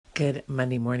Good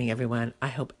Monday morning, everyone. I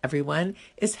hope everyone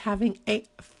is having a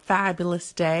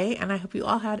fabulous day, and I hope you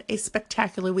all had a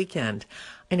spectacular weekend.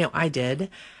 I know I did.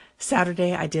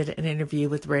 Saturday, I did an interview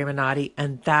with Ray Minotti,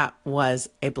 and that was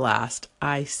a blast.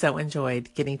 I so enjoyed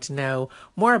getting to know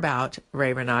more about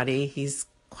Ray Minotti. He's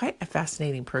quite a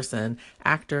fascinating person,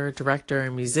 actor, director,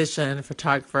 musician,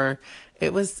 photographer.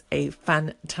 It was a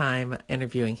fun time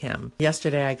interviewing him.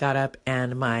 Yesterday, I got up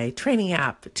and my training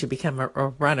app to become a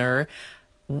runner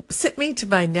sent me to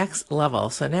my next level.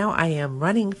 So now I am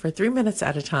running for 3 minutes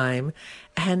at a time,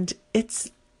 and it's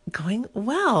going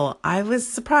well. I was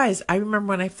surprised. I remember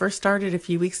when I first started a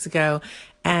few weeks ago,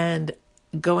 and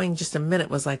going just a minute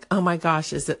was like, oh my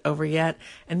gosh, is it over yet?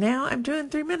 And now I'm doing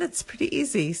 3 minutes pretty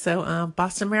easy. So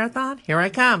Boston Marathon, here I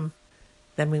come.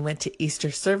 Then we went to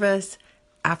Easter service.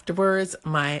 Afterwards,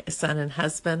 my son and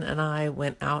husband and I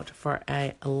went out for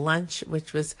a lunch,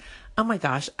 which was, oh my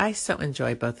gosh, I so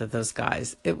enjoy both of those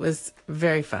guys. It was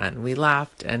very fun. We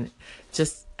laughed and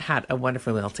just had a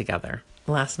wonderful meal together.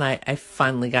 Last night, I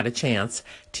finally got a chance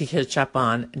to catch up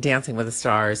on Dancing with the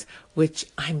Stars, which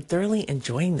I'm thoroughly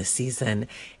enjoying this season.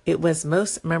 It was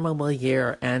most memorable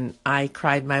year, and I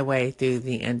cried my way through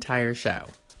the entire show.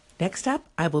 Next up,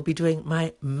 I will be doing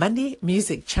my Monday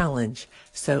Music Challenge,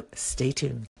 so stay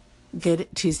tuned. Good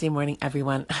Tuesday morning,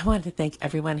 everyone. I want to thank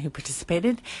everyone who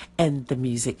participated in the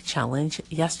Music Challenge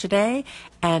yesterday,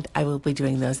 and I will be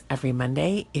doing those every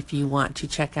Monday. If you want to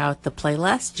check out the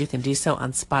playlist, you can do so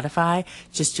on Spotify.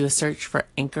 Just do a search for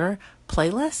Anchor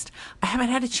Playlist. I haven't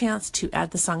had a chance to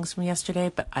add the songs from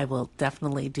yesterday, but I will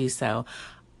definitely do so.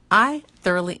 I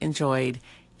thoroughly enjoyed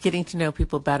getting to know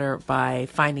people better by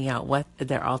finding out what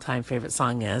their all-time favorite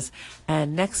song is.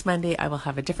 And next Monday, I will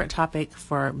have a different topic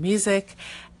for music,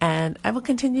 and I will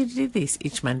continue to do these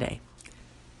each Monday.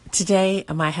 Today,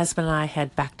 my husband and I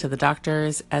head back to the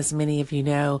doctors. As many of you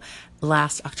know,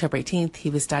 last October 18th, he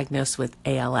was diagnosed with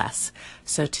ALS.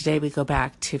 So today we go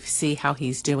back to see how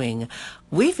he's doing.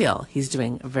 We feel he's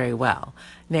doing very well.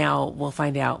 Now, we'll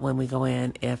find out when we go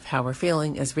in if how we're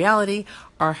feeling is reality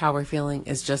or how we're feeling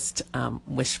is just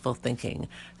wishful thinking.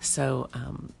 So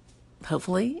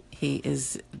hopefully he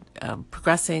is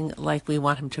progressing like we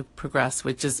want him to progress,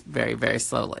 which is very, very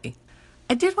slowly.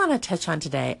 I did want to touch on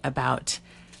today about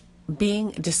being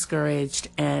discouraged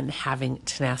and having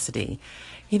tenacity.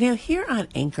 You know, here on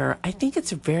Anchor, I think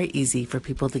it's very easy for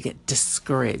people to get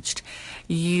discouraged.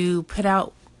 You put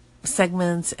out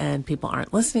segments and people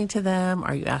aren't listening to them,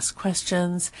 or you ask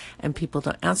questions and people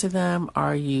don't answer them,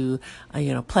 or you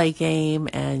play a game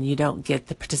and you don't get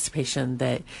the participation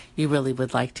that you really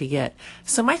would like to get.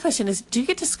 So my question is, do you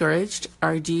get discouraged,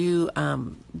 or do you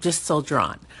just soldier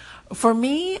on? For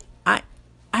me,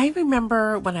 I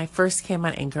remember when I first came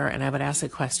on Anchor and I would ask a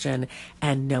question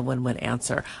and no one would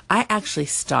answer. I actually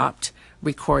stopped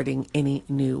recording any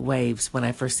new waves when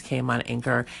I first came on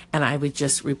Anchor, and I would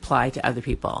just reply to other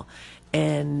people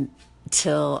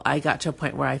until I got to a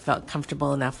point where I felt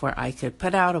comfortable enough where I could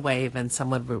put out a wave and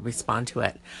someone would respond to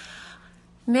it.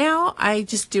 Now I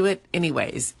just do it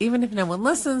anyways. Even if no one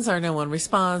listens or no one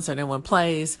responds or no one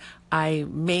plays, I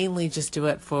mainly just do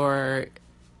it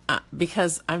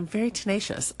because I'm very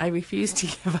tenacious. I refuse to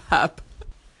give up.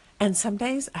 And some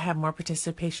days I have more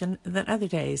participation than other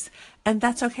days, and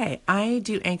that's okay. I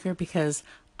do Anchor because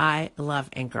I love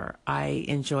Anchor. I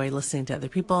enjoy listening to other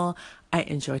people. I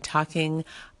enjoy talking.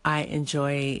 I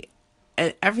enjoy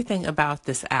everything about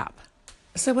this app.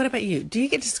 So what about you? Do you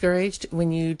get discouraged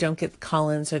when you don't get the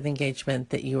call-ins or the engagement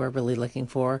that you are really looking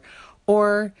for?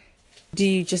 Or do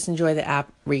you just enjoy the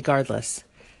app regardless?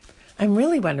 I'm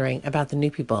really wondering about the new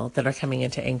people that are coming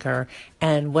into Anchor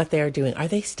and what they are doing. Are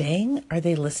they staying? Are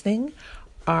they listening?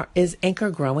 Is Anchor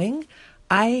growing?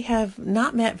 I have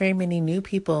not met very many new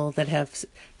people that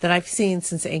I've seen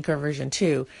since Anchor version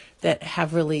 2 that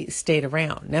have really stayed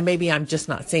around. Now, maybe I'm just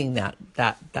not seeing that.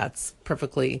 That's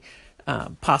perfectly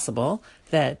possible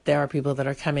that there are people that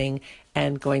are coming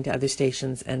and going to other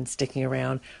stations and sticking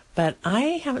around. But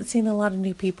I haven't seen a lot of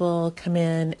new people come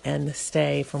in and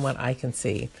stay from what I can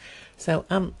see. So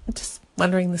I'm just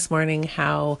wondering this morning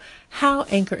how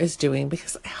Anchor is doing,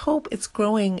 because I hope it's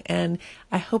growing and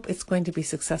I hope it's going to be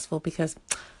successful because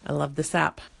I love this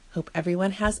app. Hope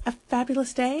everyone has a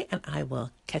fabulous day, and I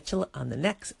will catch you on the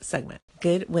next segment.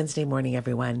 Good Wednesday morning,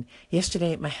 everyone.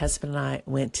 Yesterday, my husband and I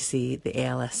went to see the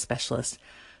ALS specialist,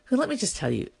 who, let me just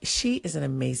tell you, she is an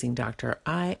amazing doctor.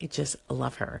 I just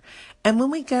love her. And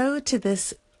when we go to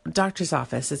this doctor's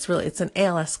office, it's an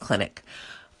ALS clinic.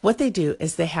 what they do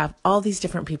is they have all these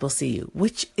different people see you,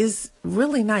 which is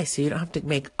really nice. So you don't have to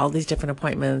make all these different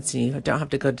appointments and you don't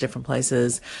have to go to different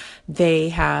places. They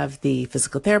have the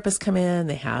physical therapist come in.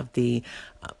 They have the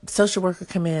social worker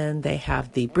come in. They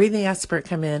have the breathing expert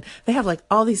come in. They have like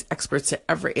all these experts at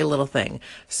every little thing.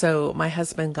 So my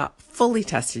husband got fully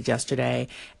tested yesterday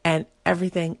and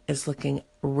everything is looking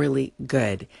really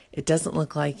good. It doesn't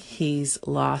look like he's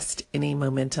lost any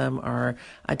momentum or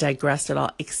digressed at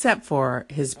all, except for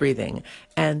his breathing.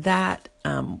 And that,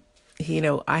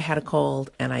 I had a cold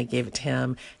and I gave it to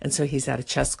him. And so he's had a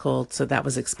chest cold. So that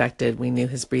was expected. We knew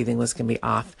his breathing was going to be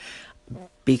off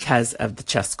because of the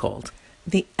chest cold.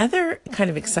 The other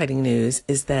kind of exciting news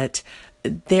is that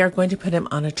they are going to put him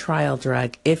on a trial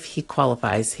drug if he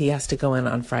qualifies. He has to go in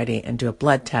on Friday and do a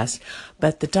blood test.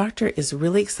 But the doctor is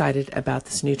really excited about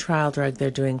this new trial drug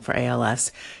they're doing for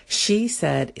ALS. She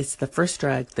said it's the first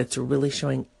drug that's really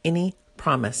showing any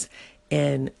promise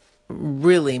in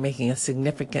really making a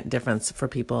significant difference for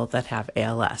people that have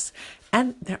ALS.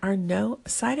 And there are no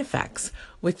side effects,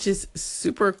 which is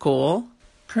super cool.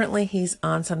 Currently, he's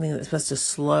on something that's supposed to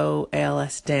slow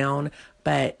ALS down,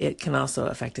 but it can also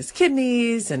affect his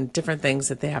kidneys and different things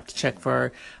that they have to check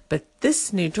for. But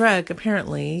this new drug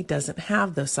apparently doesn't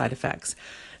have those side effects.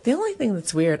 The only thing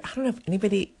that's weird, I don't know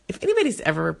if anybody's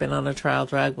ever been on a trial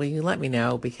drug, will you let me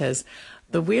know? Because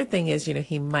the weird thing is,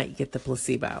 he might get the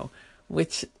placebo,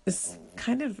 which is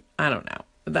kind of, I don't know.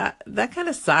 That kind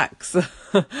of sucks,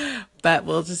 but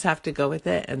we'll just have to go with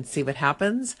it and see what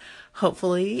happens.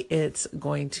 Hopefully it's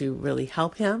going to really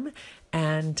help him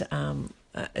and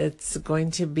it's going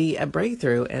to be a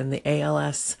breakthrough in the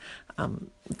ALS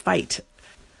fight.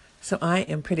 So I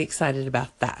am pretty excited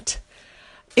about that.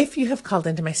 If you have called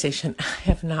into my station, I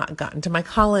have not gotten to my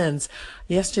call-ins.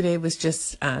 Yesterday was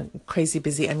just crazy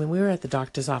busy. I mean, we were at the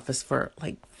doctor's office for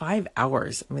like 5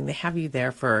 hours. I mean, they have you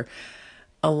there for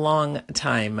a long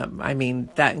time. I mean,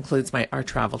 that includes our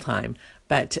travel time.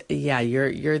 But yeah,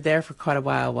 you're there for quite a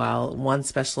while one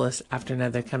specialist after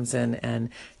another comes in and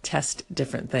test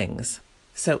different things.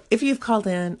 So if you've called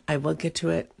in, I will get to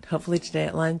it hopefully today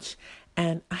at lunch.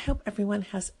 And I hope everyone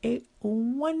has a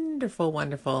wonderful,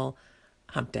 wonderful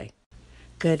hump day.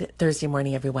 Good Thursday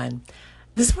morning, everyone.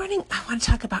 This morning, I want to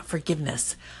talk about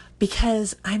forgiveness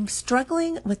because I'm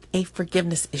struggling with a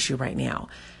forgiveness issue right now.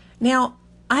 Now,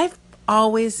 I've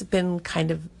always been a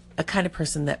kind of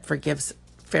person that forgives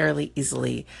fairly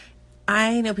easily.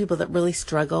 I know people that really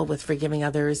struggle with forgiving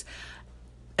others,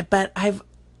 but I've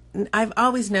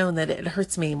always known that it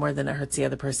hurts me more than it hurts the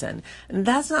other person. And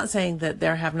that's not saying that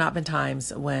there have not been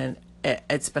times when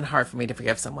it's been hard for me to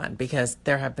forgive someone, because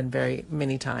there have been very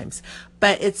many times,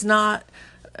 but it's not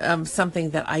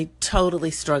something that I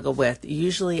totally struggle with.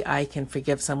 Usually I can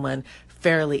forgive someone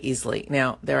fairly easily.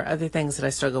 Now, there are other things that I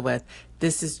struggle with.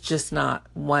 This is just not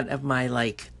one of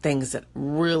my things that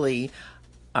really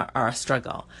are a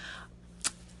struggle.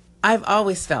 I've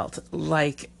always felt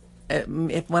like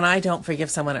when I don't forgive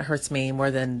someone, it hurts me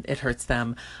more than it hurts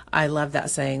them. I love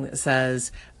that saying that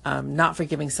says, not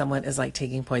forgiving someone is like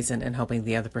taking poison and hoping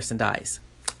the other person dies.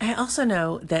 I also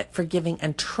know that forgiving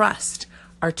and trust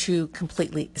are two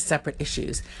completely separate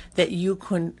issues, that you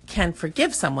can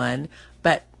forgive someone,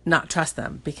 but not trust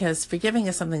them, because forgiving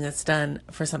is something that's done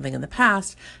for something in the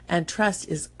past and trust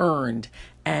is earned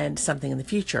and something in the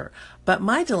future. But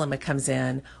my dilemma comes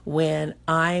in when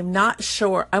I'm not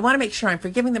sure. I want to make sure I'm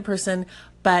forgiving the person,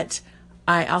 but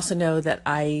I also know that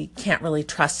I can't really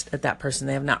trust that person.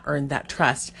 They have not earned that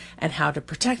trust, and how to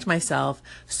protect myself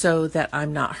so that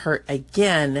I'm not hurt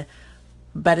again.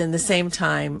 But in the same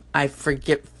time,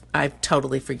 I've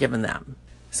totally forgiven them.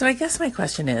 So I guess my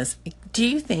question is, do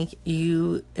you think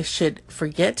you should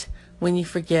forget when you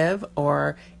forgive,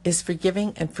 or is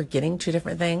forgiving and forgetting two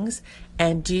different things?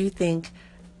 And do you think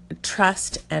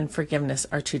trust and forgiveness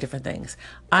are two different things?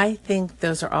 I think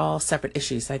those are all separate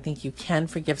issues. I think you can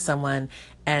forgive someone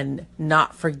and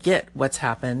not forget what's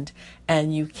happened,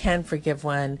 and you can forgive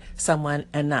someone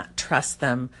and not trust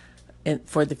them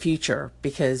for the future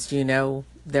because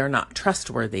they're not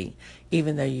trustworthy,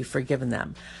 even though you've forgiven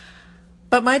them.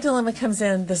 But my dilemma comes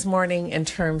in this morning in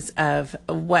terms of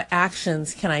what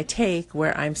actions can I take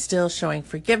where I'm still showing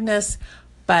forgiveness,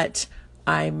 but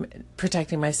I'm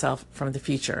protecting myself from the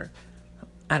future.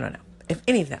 I don't know if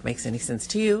any of that makes any sense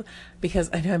to you, because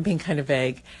I know I'm being kind of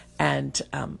vague, and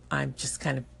I'm just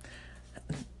kind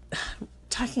of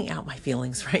talking out my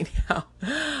feelings right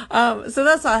now. So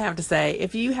that's all I have to say.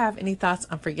 If you have any thoughts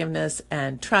on forgiveness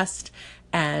and trust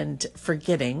and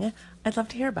forgetting, I'd love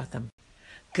to hear about them.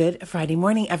 Good Friday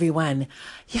morning, everyone.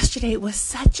 Yesterday was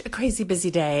such a crazy busy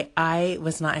day. I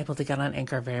was not able to get on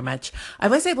Anchor very much. I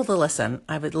was able to listen.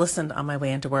 I would listen on my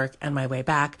way into work and my way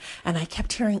back, and I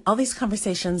kept hearing all these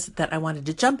conversations that I wanted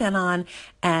to jump in on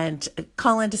and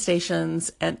call into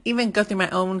stations and even go through my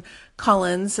own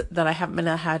call-ins that I haven't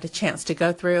had a chance to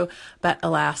go through. But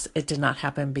alas, it did not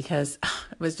happen because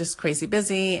it was just crazy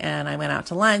busy, and I went out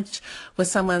to lunch with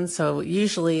someone. So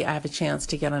usually I have a chance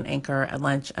to get on Anchor at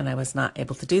lunch, and I was not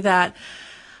able to do that.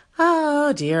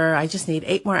 Oh dear, I just need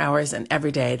 8 more hours, and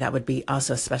every day that would be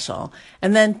also special.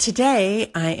 And then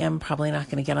today I am probably not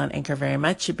going to get on Anchor very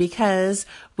much because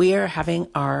we are having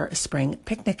our spring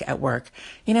picnic at work.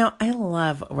 You know, I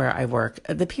love where I work.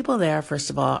 The people there, first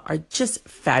of all, are just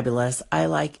fabulous. I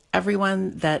like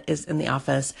everyone that is in the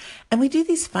office, and we do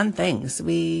these fun things.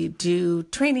 We do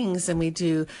trainings, and we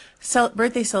do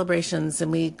birthday celebrations,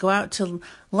 and we go out to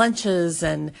lunches,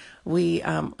 and we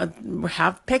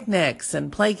have picnics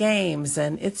and play games,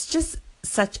 and it's just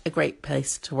such a great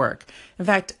place to work. In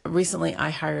fact, recently I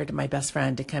hired my best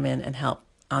friend to come in and help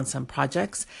on some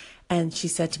projects, and she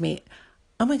said to me,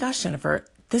 "Oh my gosh, Jennifer,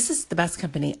 this is the best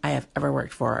company I have ever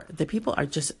worked for. The people are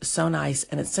just so nice,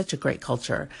 and it's such a great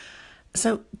culture."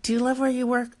 So do you love where you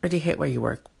work, or do you hate where you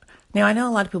work? Now, I know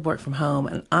a lot of people work from home,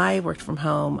 and I worked from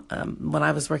home when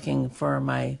I was working for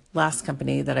my last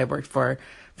company that I worked for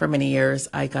many years.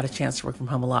 I got a chance to work from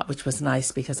home a lot, which was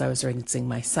nice because I was raising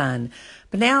my son.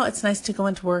 But now it's nice to go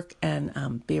into work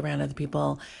and be around other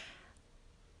people.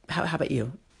 How about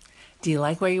you? Do you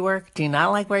like where you work? Do you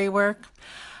not like where you work?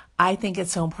 I think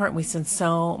it's so important. We spend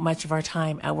so much of our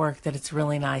time at work that it's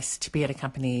really nice to be at a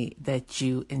company that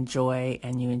you enjoy,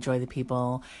 and you enjoy the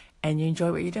people, and you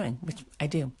enjoy what you're doing, which I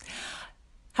do.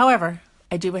 However,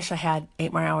 I do wish I had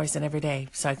 8 more hours in every day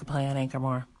so I could play on Anchor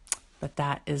more. But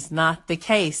that is not the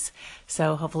case.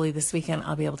 So hopefully this weekend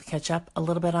I'll be able to catch up a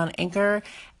little bit on Anchor.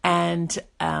 And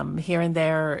here and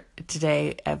there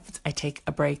today, if I take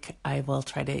a break, I will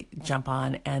try to jump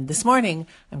on. And this morning,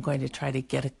 I'm going to try to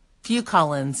get a few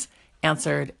call-ins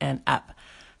answered and up.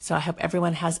 So I hope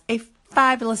everyone has a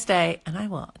fabulous day, and I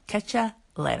will catch you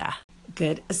later.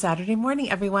 Good Saturday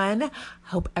morning, everyone.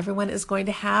 Hope everyone is going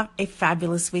to have a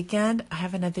fabulous weekend. I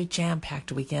have another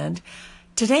jam-packed weekend.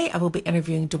 Today, I will be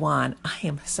interviewing Dewan. I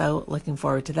am so looking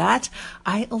forward to that.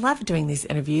 I love doing these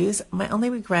interviews. My only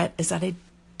regret is that I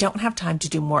don't have time to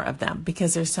do more of them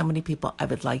because there's so many people I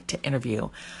would like to interview.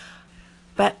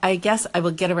 But I guess I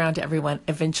will get around to everyone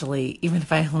eventually, even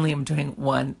if I only am doing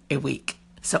one a week.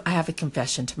 So I have a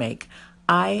confession to make.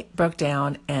 I broke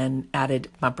down and added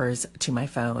bumpers to my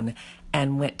phone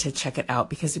and went to check it out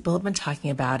because people have been talking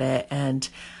about it, and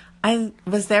I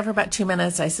was there for about 2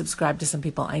 minutes. I subscribed to some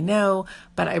people I know,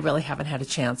 but I really haven't had a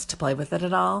chance to play with it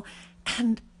at all.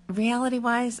 And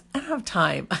reality-wise, I don't have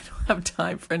time. I don't have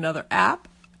time for another app,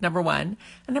 number one.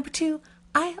 And number two,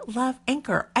 I love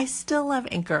Anchor. I still love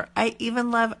Anchor. I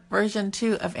even love version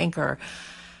 2 of Anchor.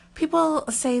 People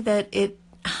say that it,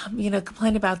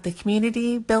 complain about the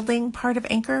community building part of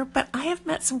Anchor, but I have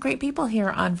met some great people here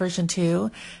on version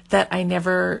 2 that I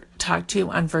never talked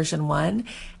to on version 1.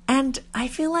 And I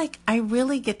feel like I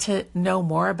really get to know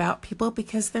more about people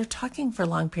because they're talking for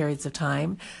long periods of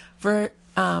time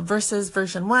versus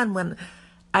version 1 when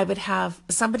I would have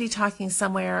somebody talking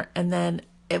somewhere and then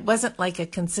it wasn't like a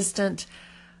consistent,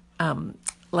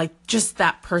 like just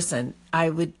that person.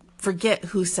 I would forget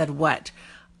who said what.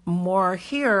 More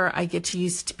here, I get to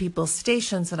use to people's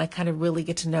stations and I kind of really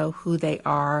get to know who they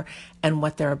are and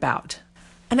what they're about.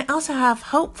 And I also have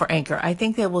hope for Anchor. I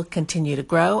think they will continue to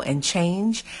grow and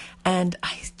change. And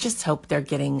I just hope they're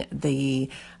getting the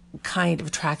kind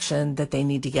of traction that they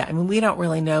need to get. I mean, we don't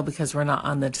really know because we're not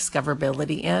on the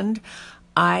discoverability end.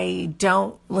 I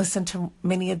don't listen to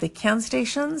many of the Ken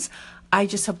stations. I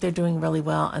just hope they're doing really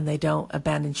well and they don't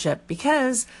abandon ship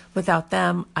because without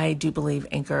them, I do believe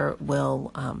Anchor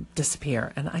will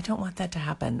disappear. And I don't want that to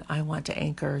happen. I want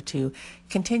Anchor to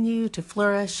continue to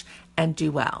flourish and do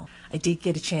well. I did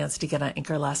get a chance to get on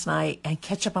Anchor last night and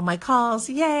catch up on my calls.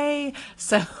 Yay!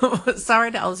 So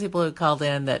sorry to all those people who called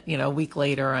in that, a week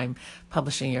later I'm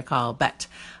publishing your call, but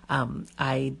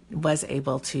I was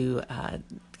able to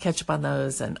catch up on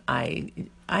those, and I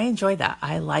enjoy that.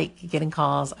 I like getting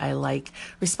calls. I like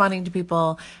responding to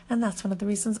people, and that's one of the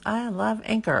reasons I love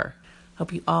Anchor.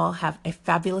 Hope you all have a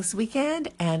fabulous weekend,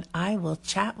 and I will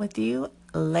chat with you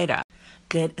later.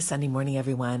 Good Sunday morning,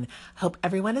 everyone. Hope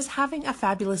everyone is having a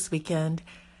fabulous weekend.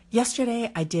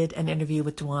 Yesterday, I did an interview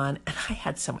with Dewan, and I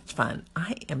had so much fun.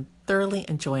 I am thoroughly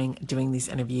enjoying doing these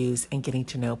interviews and getting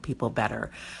to know people better.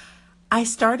 I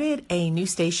started a new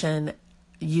station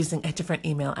using a different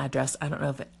email address. I don't know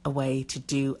of a way to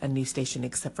do a new station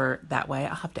except for that way.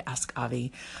 I'll have to ask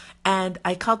Avi. And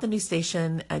I called the new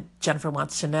station, Jennifer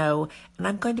Wants to Know, and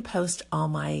I'm going to post all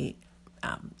my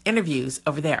interviews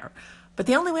over there. But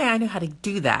the only way I know how to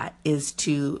do that is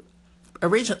to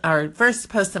first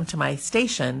post them to my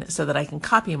station so that I can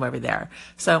copy them over there.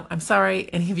 So I'm sorry,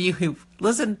 any of you who've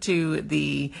listened to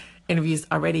the interviews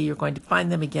already, you're going to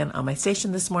find them again on my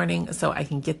station this morning so I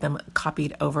can get them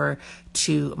copied over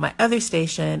to my other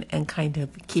station and kind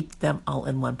of keep them all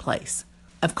in one place.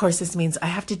 Of course, this means I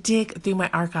have to dig through my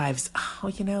archives.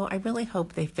 Oh, I really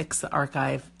hope they fix the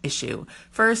archive issue.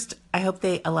 First, I hope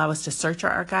they allow us to search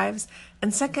our archives.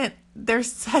 And second,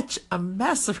 there's such a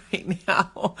mess right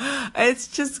now. It's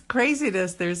just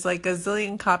craziness. There's like a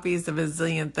zillion copies of a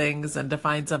zillion things, and to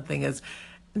find something is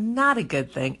not a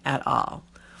good thing at all.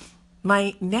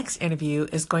 My next interview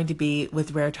is going to be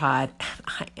with Rare Todd, and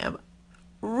I am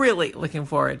really looking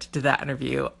forward to that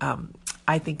interview.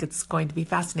 I think it's going to be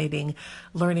fascinating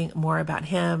learning more about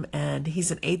him, and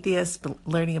he's an atheist, but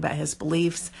learning about his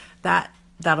beliefs.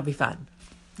 That'll be fun.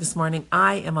 This morning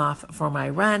I am off for my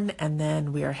run, and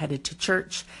then we are headed to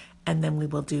church, and then we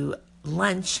will do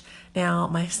lunch. Now,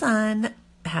 my son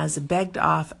has begged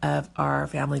off of our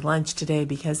family lunch today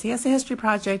because he has a history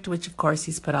project, which of course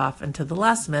he's put off until the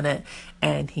last minute,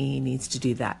 and he needs to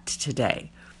do that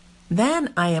today.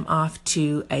 Then I am off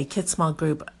to a kids small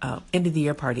group end of the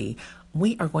year party.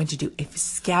 We are going to do a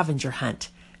scavenger hunt.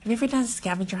 Have you ever done a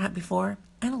scavenger hunt before?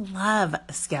 I love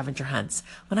scavenger hunts.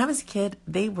 When I was a kid,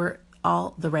 they were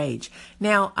all the rage.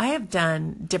 Now, I have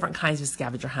done different kinds of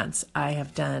scavenger hunts. I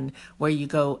have done where you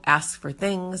go ask for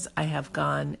things. I have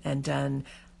gone and done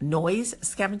noise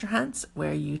scavenger hunts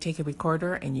where you take a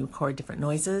recorder and you record different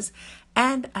noises.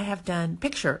 And I have done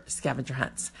picture scavenger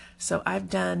hunts. So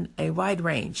I've done a wide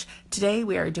range. Today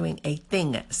we are doing a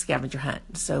thing scavenger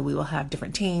hunt. So we will have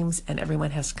different teams and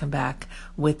everyone has to come back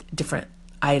with different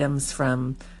items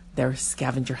from their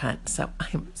scavenger hunt. So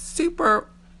I'm super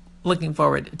looking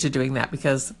forward to doing that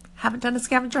because I haven't done a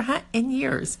scavenger hunt in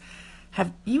years.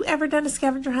 Have you ever done a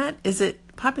scavenger hunt? Is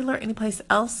it popular anyplace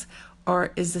else,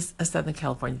 or is this a Southern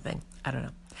California thing? I don't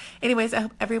know. Anyways, I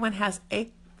hope everyone has a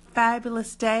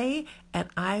fabulous day, and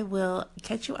I will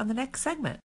catch you on the next segment.